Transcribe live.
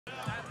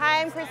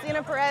I'm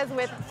Christina Perez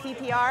with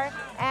CPR,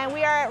 and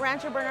we are at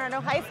Rancho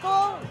Bernardo High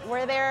School,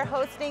 where they're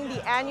hosting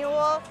the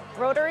annual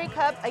Rotary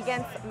Cup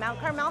against Mount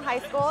Carmel High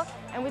School,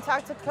 and we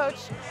talked to Coach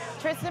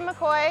Tristan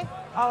McCoy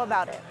all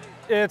about it.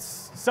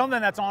 It's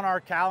something that's on our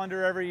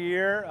calendar every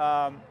year.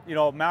 You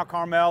know, Mount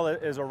Carmel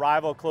is a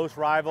rival, close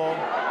rival.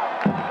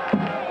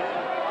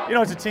 You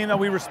know, it's a team that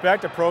we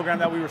respect, a program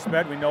that we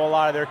respect. We know a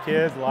lot of their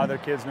kids. A lot of their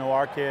kids know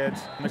our kids.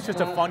 It's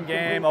just a fun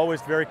game,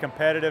 always very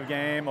competitive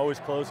game, always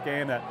close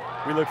game that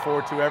we look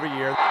forward to every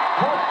year.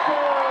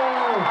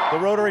 The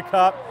Rotary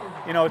Cup,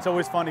 you know, it's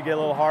always fun to get a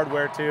little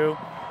hardware too,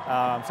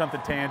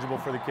 something tangible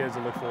for the kids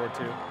to look forward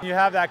to. You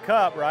have that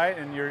cup, right,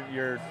 and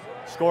your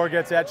score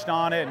gets etched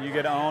on it, and you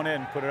get to own it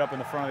and put it up in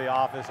the front of the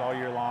office all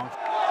year long.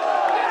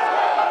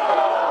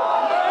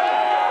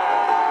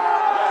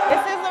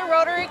 This is the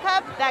Rotary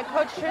Cup that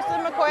Coach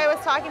Tristan McCoy was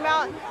talking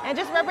about, and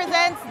just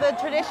represents the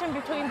tradition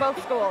between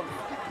both schools.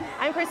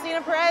 I'm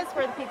Christina Perez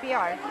for the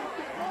PPR.